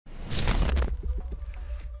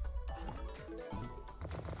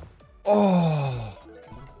Oh!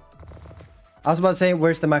 I was about to say,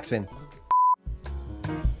 where's the max win?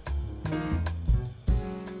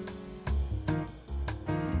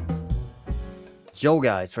 Yo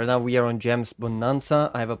guys, right now we are on Gems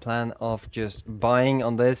Bonanza. I have a plan of just buying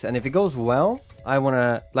on this, and if it goes well, I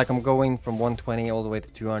wanna, like, I'm going from 120 all the way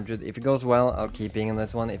to 200. If it goes well, I'll keep being on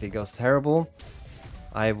this one. If it goes terrible,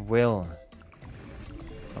 I will.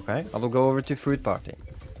 Okay, I will go over to Fruit Party.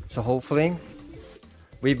 So hopefully,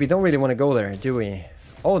 we don't really want to go there, do we?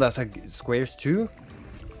 Oh, that's like squares too?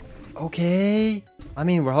 Okay. I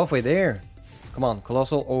mean, we're halfway there. Come on,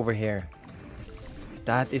 Colossal over here.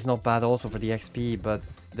 That is not bad also for the XP, but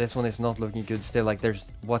this one is not looking good still. Like,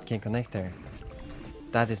 there's what can connect there.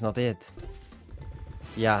 That is not it.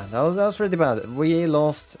 Yeah, that was pretty bad. We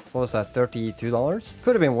lost, what was that, $32?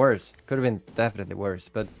 Could have been worse. Could have been definitely worse,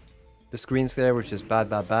 but the screens there was just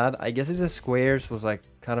bad. I guess if the squares was like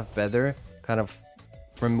kind of better, kind of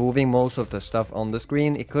removing most of the stuff on the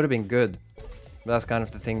screen, it could have been good. But that's kind of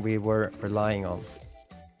the thing we were relying on.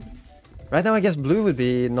 Right now, I guess blue would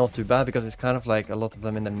be not too bad because it's kind of like a lot of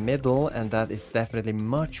them in the middle, and that is definitely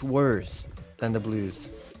much worse than the blues.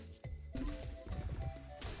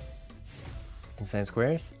 Insane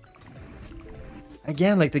squares.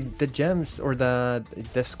 Again, like the gems or the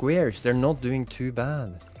squares, they're not doing too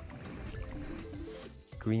bad.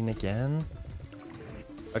 Green again.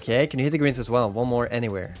 Okay, can you hit the greens as well? One more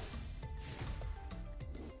anywhere.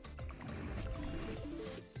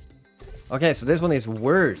 Okay, so this one is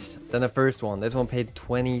worse than the first one. This one paid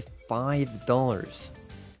 $25.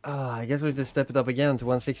 I guess we'll just step it up again to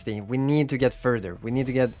 160. We need to get further. We need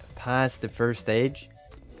to get past the first stage.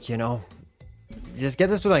 You know, just get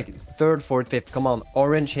us to like third, fourth, fifth. Come on,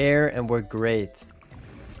 orange hair and we're great.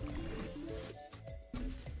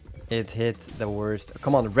 It hit the worst.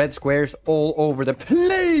 Come on, red squares all over the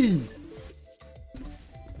place.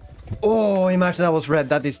 Oh, imagine that was red.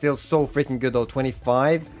 That is still so freaking good though.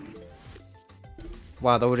 25.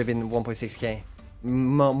 Wow, that would have been 1.6k.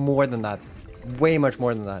 More than that. Way much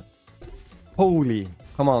more than that. Holy.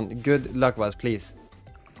 Come on, good luck was, please.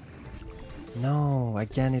 No,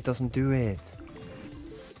 again, it doesn't do it.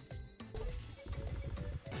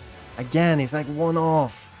 Again, it's like one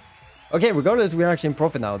off. Okay, regardless, we're actually in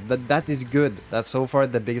profit now. That is good. That so far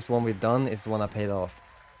the biggest one we've done is the one that paid off.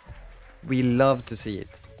 We love to see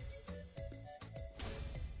it.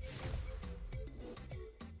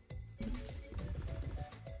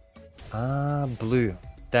 Ah, blue.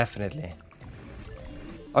 Definitely.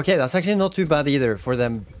 Okay, that's actually not too bad either for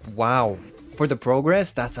them. Wow. For the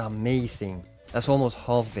progress, that's amazing. That's almost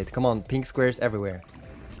half of it. Come on, pink squares everywhere.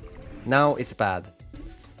 Now it's bad.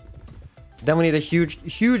 Then we need a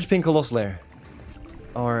huge pink colossal there.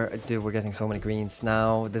 Or, dude, we're getting so many greens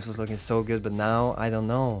now. This was looking so good, but now, I don't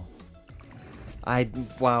know.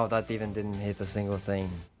 Wow, that even didn't hit a single thing.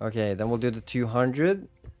 Okay, then we'll do the 200.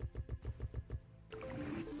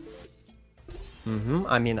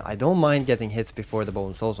 I mean, I don't mind getting hits before the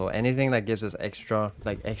bonus also. Anything that gives us extra,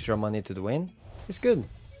 like extra money to the win is good.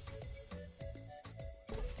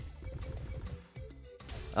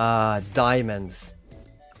 Diamonds.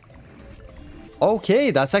 Okay,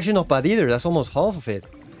 that's actually not bad either. That's almost half of it.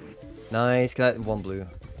 Nice. One blue.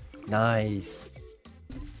 Nice.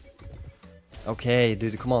 Okay,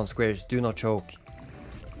 dude, come on, squares. Do not choke.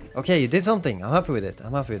 Okay, you did something. I'm happy with it.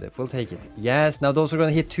 I'm happy with it. We'll take it. Yes, now those are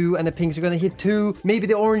gonna hit 2 and the pinks are gonna hit 2. Maybe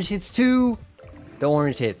the orange hits 2. The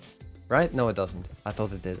orange hits. Right? No, it doesn't. I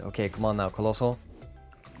thought it did. Okay, come on now, colossal.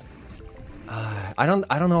 I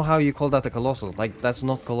don't know how you call that a colossal. Like, that's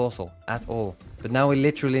not colossal at all. But now we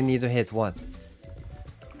literally need to hit what?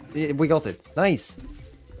 We got it. Nice.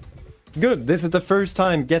 Good. This is the first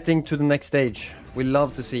time getting to the next stage. We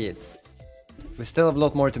love to see it. We still have a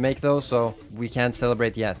lot more to make though, so we can't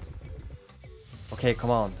celebrate yet. Okay, come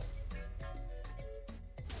on.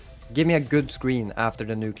 Give me a good screen after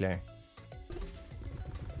the nuclear.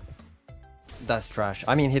 That's trash.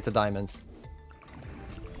 I mean, hit the diamonds.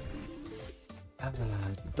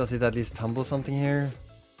 Does it at least tumble something here?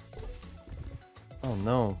 Oh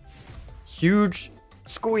no. Huge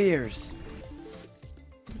squares.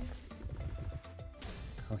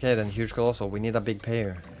 Okay, then huge colossal. We need a big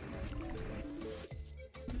pair.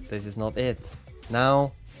 This is not it.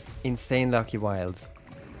 Now, insane lucky wilds.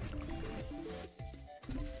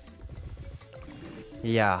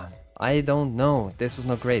 Yeah, I don't know. This was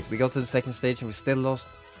not great. We got to the second stage and we still lost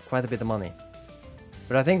quite a bit of money.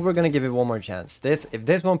 But I think we're gonna give it one more chance. If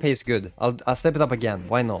this one pays good, I'll step it up again.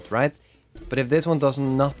 Why not, right? But if this one does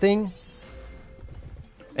nothing,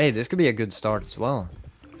 hey, this could be a good start as well.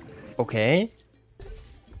 Okay.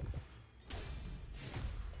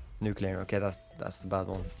 Nuclear. Okay, that's the bad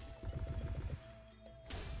one.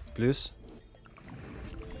 Blues.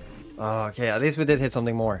 Oh, okay, at least we did hit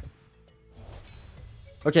something more.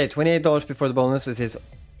 Okay, $28 before the bonus. This is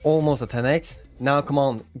almost a 10x. Now, come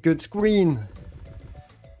on. Good screen.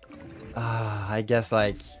 I guess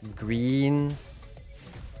like green.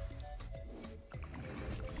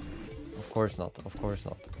 Of course not. Of course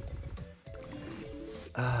not.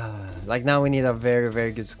 Like now we need a very,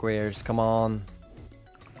 very good squares. Come on.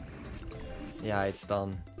 Yeah, it's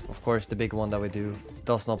done. Of course, the big one that we do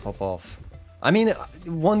does not pop off. I mean,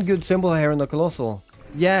 one good symbol here on the Colossal.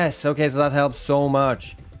 Yes, okay, so that helps so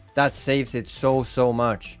much. That saves it so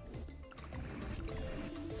much.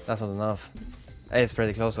 That's not enough. It's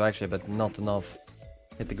pretty close actually, but not enough.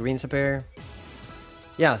 Hit the greens up here.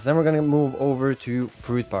 Yeah, so then we're gonna move over to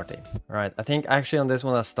Fruit Party. Alright, I think actually on this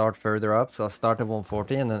one I'll start further up. So I'll start at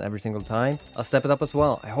 140 and then every single time I'll step it up as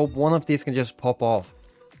well. I hope one of these can just pop off.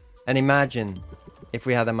 And imagine if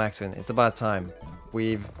we had a max win. It's about time.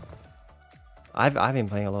 I've been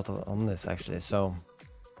playing a lot on this actually, so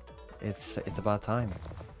it's about time.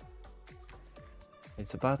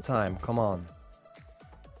 It's about time. Come on.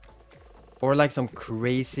 Or like some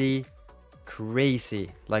crazy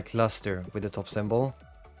like cluster with the top symbol.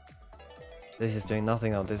 This is doing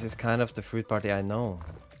nothing now. This is kind of the Fruit Party I know.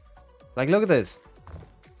 Like, look at this.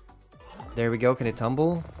 There we go. Can it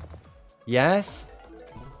tumble? Yes.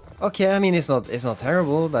 Okay, I mean it's not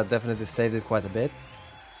terrible. That definitely saved it quite a bit.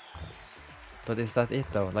 But is that it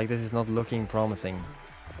though? Like, this is not looking promising.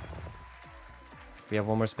 We have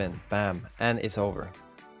one more spin. Bam. And it's over.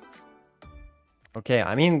 Okay,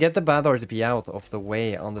 I mean, get the bad RTP out of the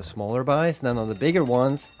way on the smaller buys. Then on the bigger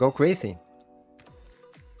ones, go crazy.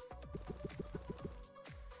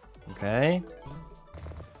 Okay.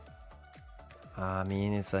 I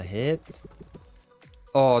mean, it's a hit.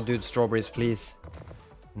 Oh, dude, strawberries, please.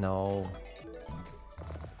 No.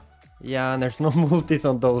 Yeah, and there's no multis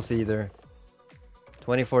on those either.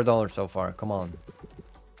 $24 so far. Come on.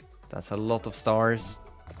 That's a lot of stars.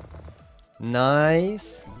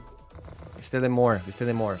 Nice. We still in more. We still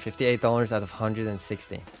in more. $58 out of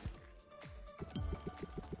 160.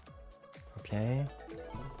 Okay.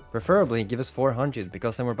 Preferably give us 400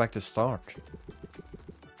 because then we're back to start.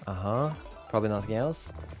 Probably nothing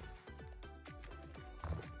else.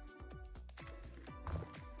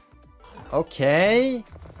 Okay.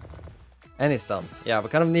 And it's done. Yeah, we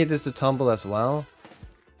kind of need this to tumble as well.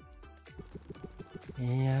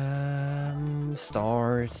 Yeah,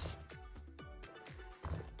 stars.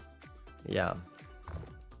 Yeah.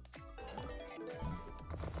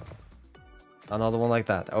 Another one like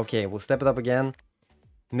that. Okay, we'll step it up again.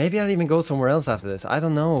 Maybe I'll even go somewhere else after this. I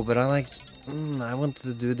don't know, but I like... I wanted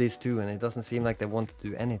to do this too, and it doesn't seem like they want to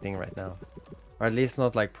do anything right now. Or at least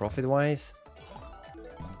not like profit-wise.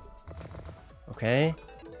 Okay.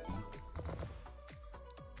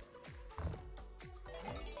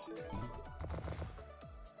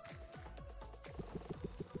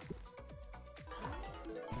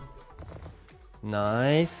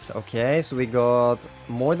 Nice. Okay, so we got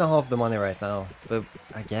more than half the money right now. But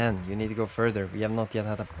again, you need to go further. We have not yet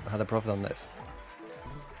had a profit on this.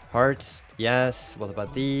 Hearts, yes. What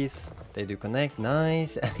about these? They do connect.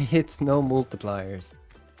 Nice. And it's no multipliers.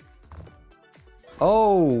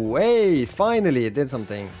 Oh, hey, finally it did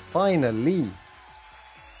something. Finally.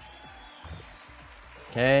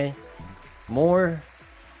 Okay. More.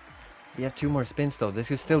 We have 2 more spins though. This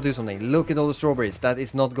could still do something. Look at all the strawberries. That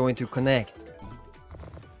is not going to connect.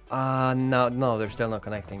 No, they're still not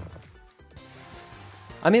connecting.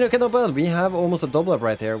 I mean, okay, not bad. We have almost a double up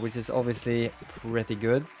right here, which is obviously pretty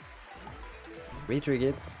good. Retrig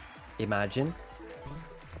it. Imagine.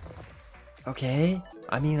 Okay.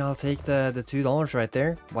 I mean, I'll take the $2 right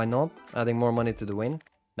there. Why not? Adding more money to the win.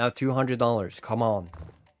 Now $200. Come on.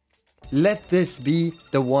 Let this be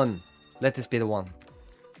the one. Let this be the one.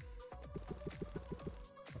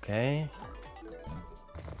 Okay.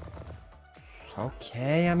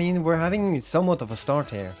 Okay, I mean, we're having somewhat of a start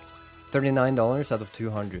here. $39 out of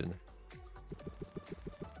 200.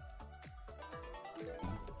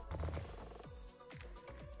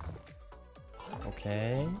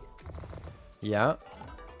 Okay. Yeah.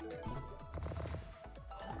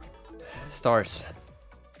 Stars.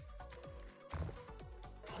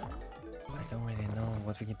 I don't really know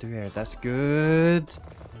what we can do here. That's good.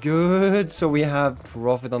 Good. So we have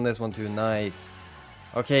profit on this one too. Nice.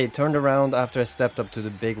 Okay, turned around after I stepped up to the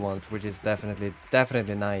big ones, which is definitely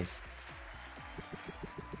nice.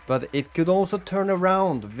 But it could also turn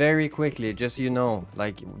around very quickly, just so you know.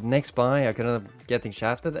 Like, next buy, I could end up getting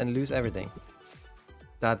shafted and lose everything.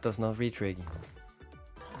 That does not retrig.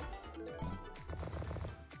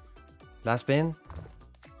 Last spin.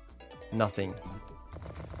 Nothing.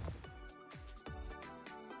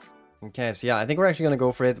 Okay, so yeah, I think we're actually gonna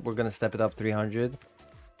go for it. We're gonna step it up 300.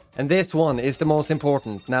 And this one is the most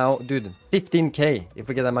important. Now, dude, 15k if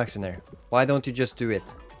we get a max in there. Why don't you just do it?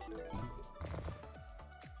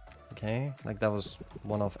 Okay, like that was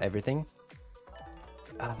one of everything.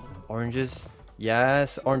 Oranges.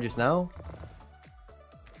 Yes, oranges now.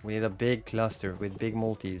 We need a big cluster with big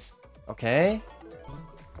multis. Okay.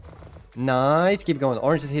 Nice, keep going.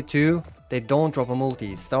 Oranges hit 2. They don't drop a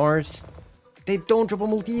multi. Stars. They don't drop a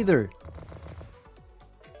multi either.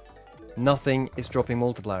 Nothing is dropping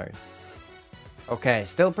multipliers. Okay,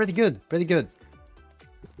 still pretty good. Pretty good.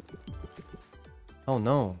 Oh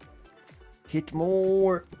no. Hit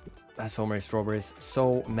more. That's so many strawberries.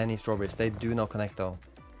 So many strawberries. They do not connect though.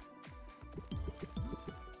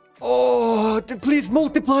 Oh, please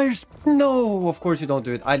multipliers. No, of course you don't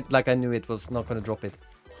do it. I knew it was not gonna drop it.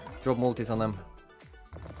 Drop multis on them.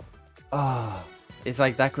 Ah, it's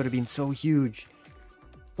like that could have been so huge.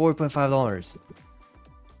 $4.5.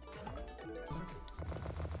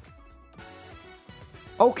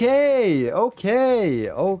 Okay,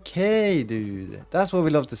 okay, dude. That's what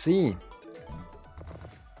we love to see.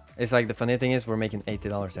 It's like the funny thing is we're making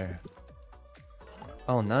 $80 there.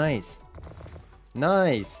 Oh, nice.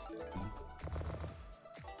 Nice.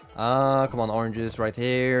 Ah, come on, oranges right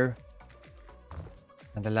here.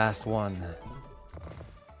 And the last one.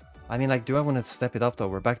 I mean, like, do I want to step it up though?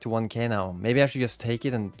 We're back to 1k now. Maybe I should just take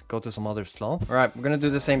it and go to some other slot. All right, we're gonna do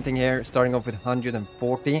the same thing here, starting off with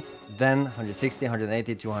 140, then 160,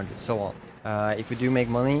 180, 200, so on. If we do make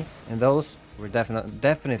money in those, we're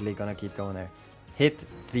definitely gonna keep going there. Hit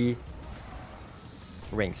the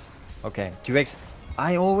rings. Okay, 2x.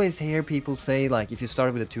 I always hear people say, like, if you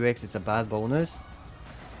start with a 2x, it's a bad bonus.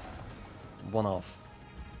 One off.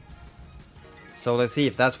 So let's see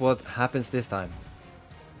if that's what happens this time.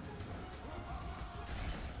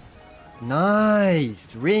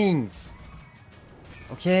 Nice! Rings!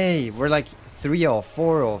 Okay, we're like 3 off,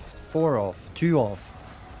 4 off, 4 off, 2 off.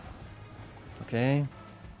 Okay.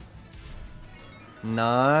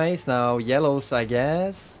 Nice. Now yellows, I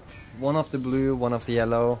guess. 1 off the blue, 1 off the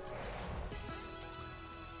yellow.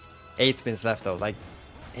 8 spins left though. Like,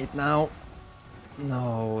 8 now.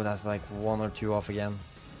 No, that's like 1 or 2 off again.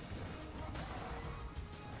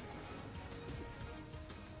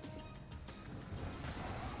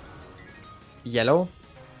 Yellow?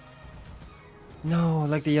 No,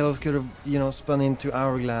 like the yellows could have, you know, spun into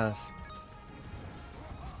hourglass.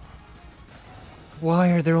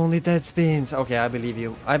 Why are there only dead spins? Okay, I believe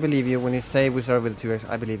you. I believe you. When you say we start with a 2x,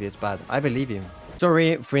 I believe you. It's bad. I believe you.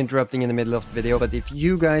 Sorry for interrupting in the middle of the video, but if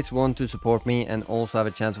you guys want to support me and also have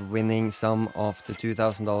a chance of winning some of the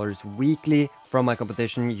 $2,000 weekly from my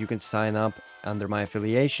competition, you can sign up under my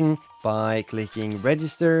affiliation by clicking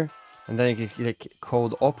register. And then you can click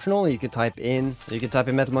code optional. You can type in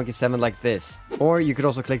Metal Monkey 7 like this. Or you could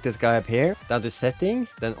also click this guy up here, down to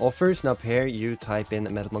settings, then offers, and up here you type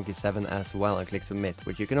in Metal Monkey 7 as well and click submit,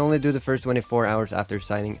 which you can only do the first 24 hours after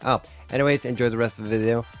signing up. Anyways, enjoy the rest of the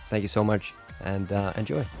video. Thank you so much and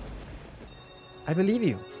enjoy. I believe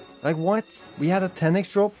you. Like, what? We had a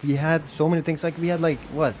 10x drop. We had so many things. Like, we had like,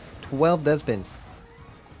 what? 12 dead spins.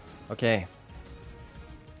 Okay.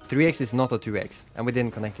 3x is not a 2x, and we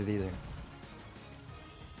didn't connect it either.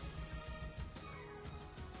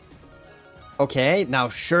 Okay, now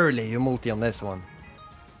surely you multi on this one.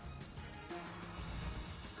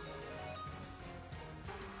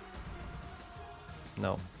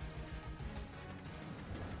 No.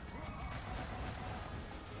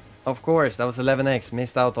 Of course, that was 11x,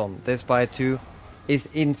 missed out on. This by 2 is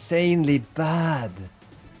insanely bad.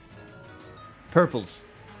 Purples.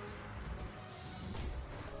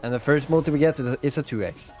 And the first multi we get is a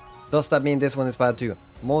 2x. Does that mean this one is bad too?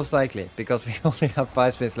 Most likely, because we only have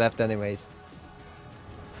 5 spins left anyways.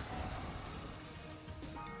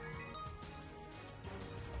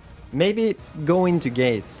 Maybe going to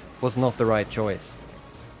gates was not the right choice.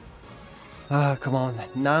 Ah, come on.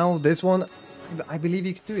 Now this one, I believe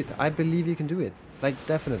you can do it. I believe you can do it. Like,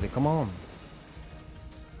 definitely, come on.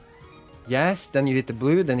 Yes, then you hit the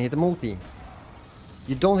blue, then you hit the multi.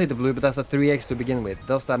 You don't hit the blue, but that's a 3x to begin with.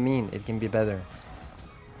 Does that mean it can be better?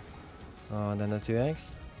 Oh, then a 2x,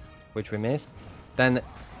 which we missed. Then,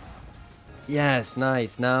 yes,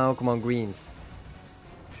 nice. Now, come on, greens.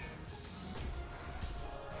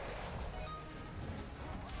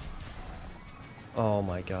 Oh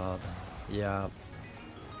my god. Yeah.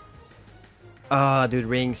 Ah, dude,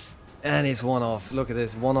 rings. And it's 1 off. Look at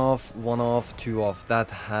this. 1 off, 1 off, 2 off. That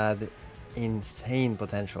had insane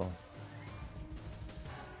potential.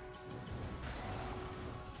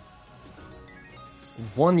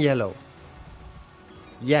 One yellow.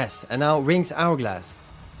 Yes, and now rings hourglass.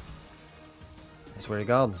 I swear to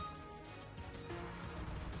God.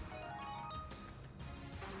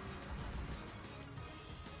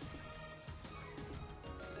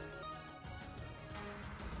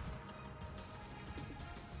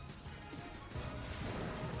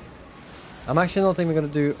 I'm actually not even gonna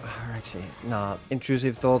do... Actually, nah.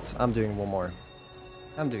 Intrusive thoughts. I'm doing one more.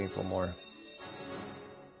 I'm doing one more.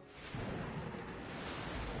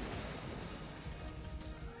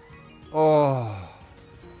 Oh.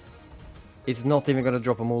 It's not even gonna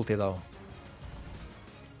drop a multi though.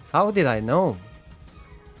 How did I know?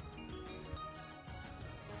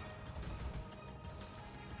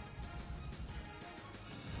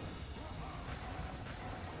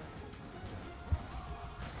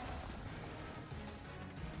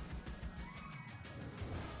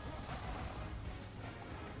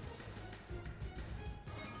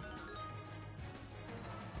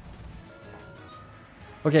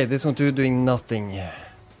 Okay, this one too doing nothing.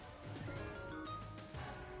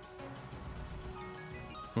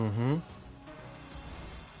 Mm-hmm.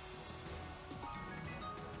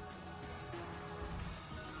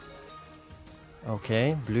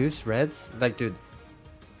 Okay, blues, reds. Like, dude.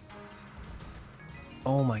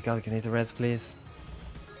 Oh my god, can you hit the reds, please?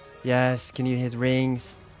 Yes, can you hit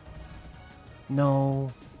rings?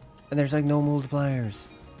 No. And there's like no multipliers.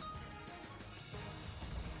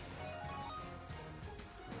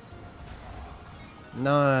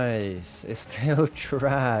 Nice. It's still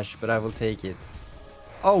trash, but I will take it.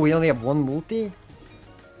 Oh, we only have one multi?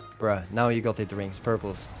 Bruh, now you got it, rings.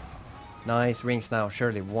 Purples. Nice, rings now.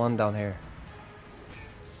 Surely, one down here.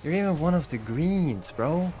 You're even one of the greens,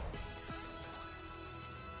 bro.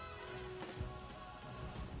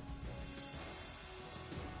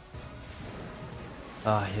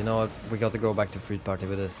 Ah, you know what? We got to go back to Fruit Party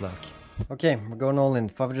with this luck. Okay, we're going all in.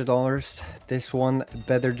 $500. This one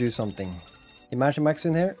better do something. Imagine max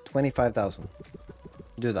win here, 25,000.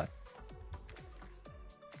 Do that.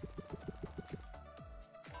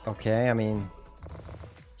 Okay, I mean,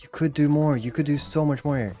 you could do more. You could do so much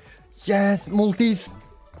more here. Yes, multis.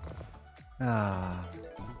 Ah,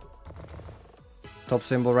 top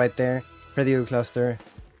symbol right there. Pretty cluster.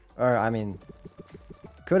 Or I mean,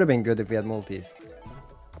 could have been good if we had multis.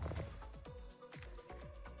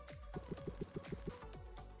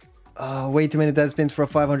 Oh, way too many dead spins for a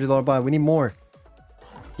 $500 buy. We need more.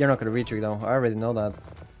 You're not gonna retrick though. I already know that.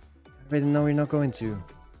 I already know you're not going to.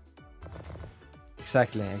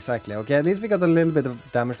 Exactly, exactly. Okay, at least we got a little bit of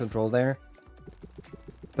damage control there.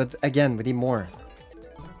 But again, we need more.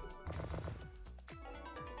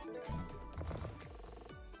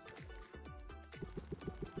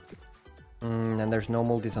 And there's no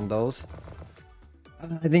multis on those.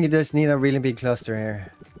 I think you just need a really big cluster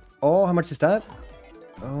here. Oh, how much is that?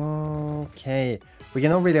 Okay. We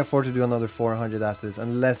cannot really afford to do another 400 after this,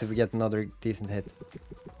 unless if we get another decent hit.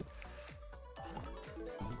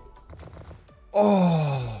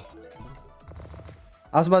 Oh!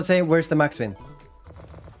 I was about to say, where's the max win?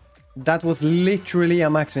 That was literally a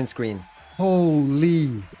max win screen.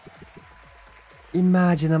 Holy!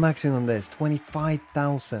 Imagine a max win on this.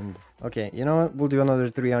 25,000. Okay, you know what? We'll do another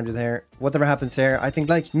 300 here. Whatever happens here, I think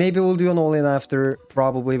like maybe we'll do an all-in after.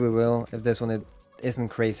 Probably we will, if this one isn't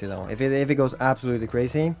crazy though. If it goes absolutely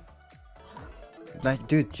crazy, like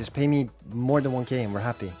dude, just pay me more than 1k and we're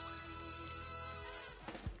happy.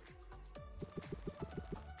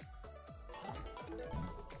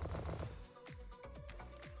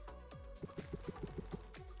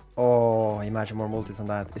 Oh, imagine more multis on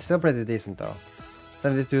that. It's still pretty decent though.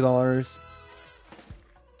 $72.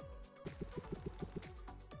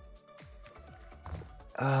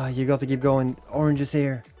 Ah, you got to keep going. Orange is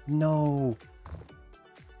here. No.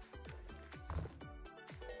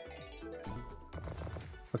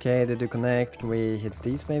 Okay, they do connect. Can we hit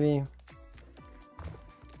these maybe?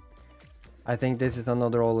 I think this is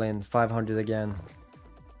another all-in. 500 again.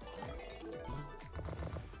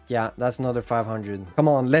 Yeah, that's another 500. Come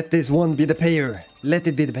on, let this one be the payer. Let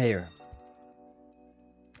it be the payer.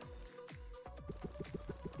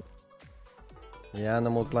 Yeah,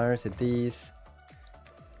 no multipliers. Hit these.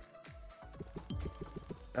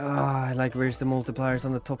 Ah, like where's the multipliers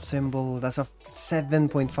on the top symbol? That's a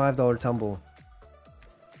 $7.5 tumble.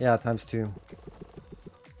 Yeah, times 2.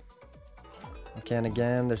 Okay, and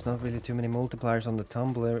again, there's not really too many multipliers on the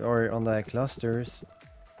tumbler or on the clusters.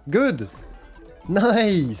 Good!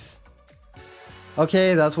 Nice!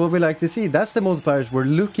 Okay, that's what we like to see. That's the multipliers we're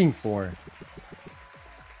looking for.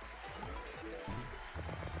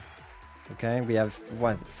 Okay, we have,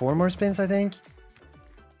 what, 4 more spins, I think?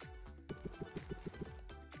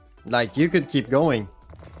 Like, you could keep going.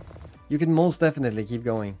 You could most definitely keep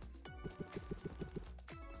going.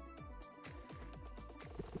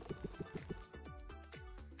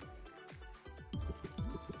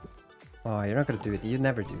 Oh, you're not gonna do it. You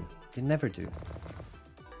never do. You never do.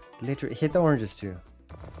 Literally, hit the oranges too.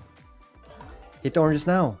 Hit the oranges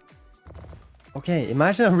now. Okay,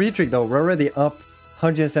 imagine a retrig though. We're already up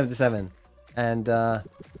 177. And,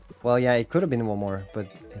 well, yeah, it could have been one more, but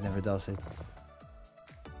it never does it.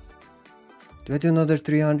 Do I do another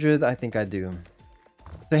 300? I think I do.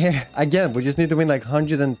 So here, again, we just need to win like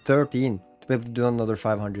 113 to be able to do another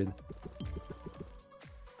 500.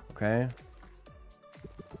 Okay.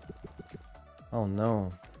 Oh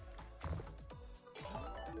no.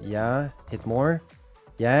 Yeah, hit more.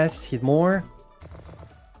 Yes, hit more.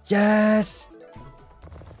 Yes!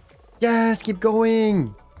 Yes, keep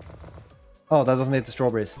going! Oh, that doesn't hit the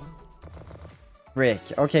strawberries. Frick.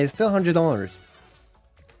 Okay, still $100.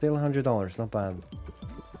 Still $100, not bad.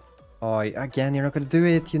 Oh, again, you're not gonna do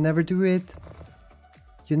it. You never do it.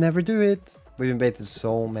 You never do it. We've been baited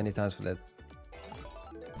so many times with that.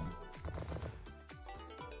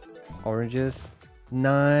 Oranges.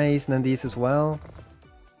 Nice. And then these as well.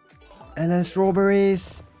 And then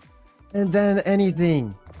strawberries. And then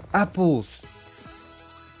anything. Apples.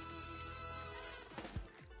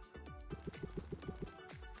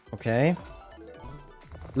 Okay.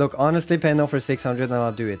 Look, honestly, paying off for 600 and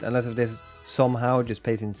I'll do it. Unless if this somehow just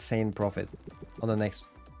pays insane profit on the next...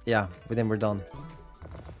 Yeah, but then we're done.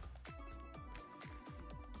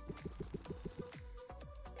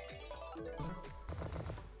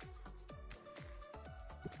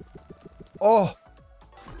 Oh!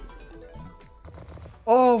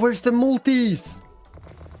 Oh, where's the multis?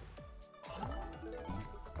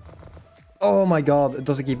 Oh my god,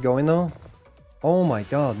 does it keep going though? Oh my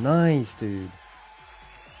god, nice, dude.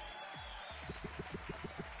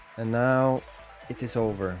 And now it is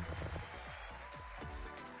over.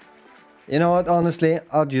 You know what, honestly,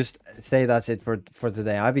 I'll just say that's it for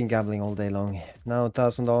today. I've been gambling all day long. Now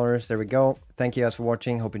 $1,000, there we go. Thank you guys for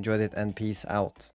watching, hope you enjoyed it, and peace out.